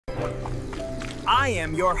I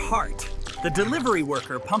am your heart, the delivery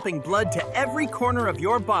worker pumping blood to every corner of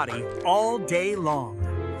your body all day long.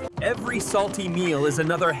 Every salty meal is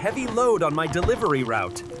another heavy load on my delivery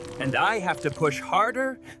route, and I have to push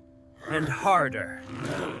harder and harder.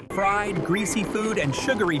 Fried, greasy food and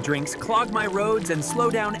sugary drinks clog my roads and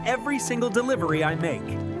slow down every single delivery I make.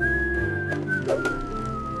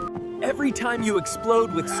 Every time you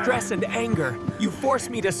explode with stress and anger, you force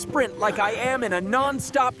me to sprint like I am in a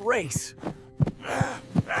non-stop race.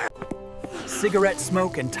 Cigarette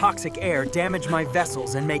smoke and toxic air damage my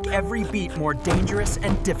vessels and make every beat more dangerous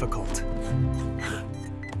and difficult.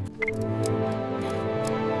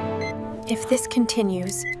 If this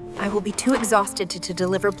continues, I will be too exhausted to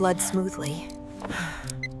deliver blood smoothly.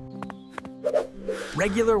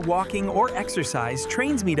 Regular walking or exercise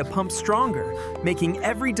trains me to pump stronger, making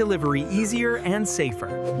every delivery easier and safer.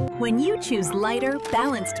 When you choose lighter,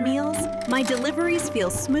 balanced meals, my deliveries feel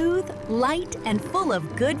smooth, light, and full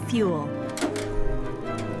of good fuel.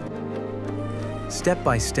 Step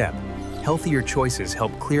by step, healthier choices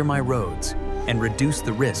help clear my roads and reduce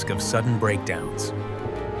the risk of sudden breakdowns.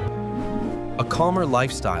 A calmer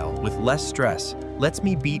lifestyle with less stress lets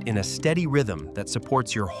me beat in a steady rhythm that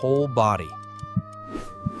supports your whole body.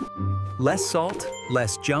 Less salt,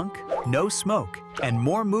 less junk, no smoke, and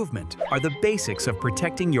more movement are the basics of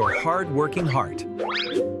protecting your hard-working heart.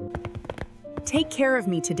 Take care of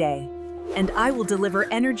me today, and I will deliver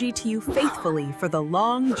energy to you faithfully for the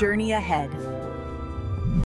long journey ahead.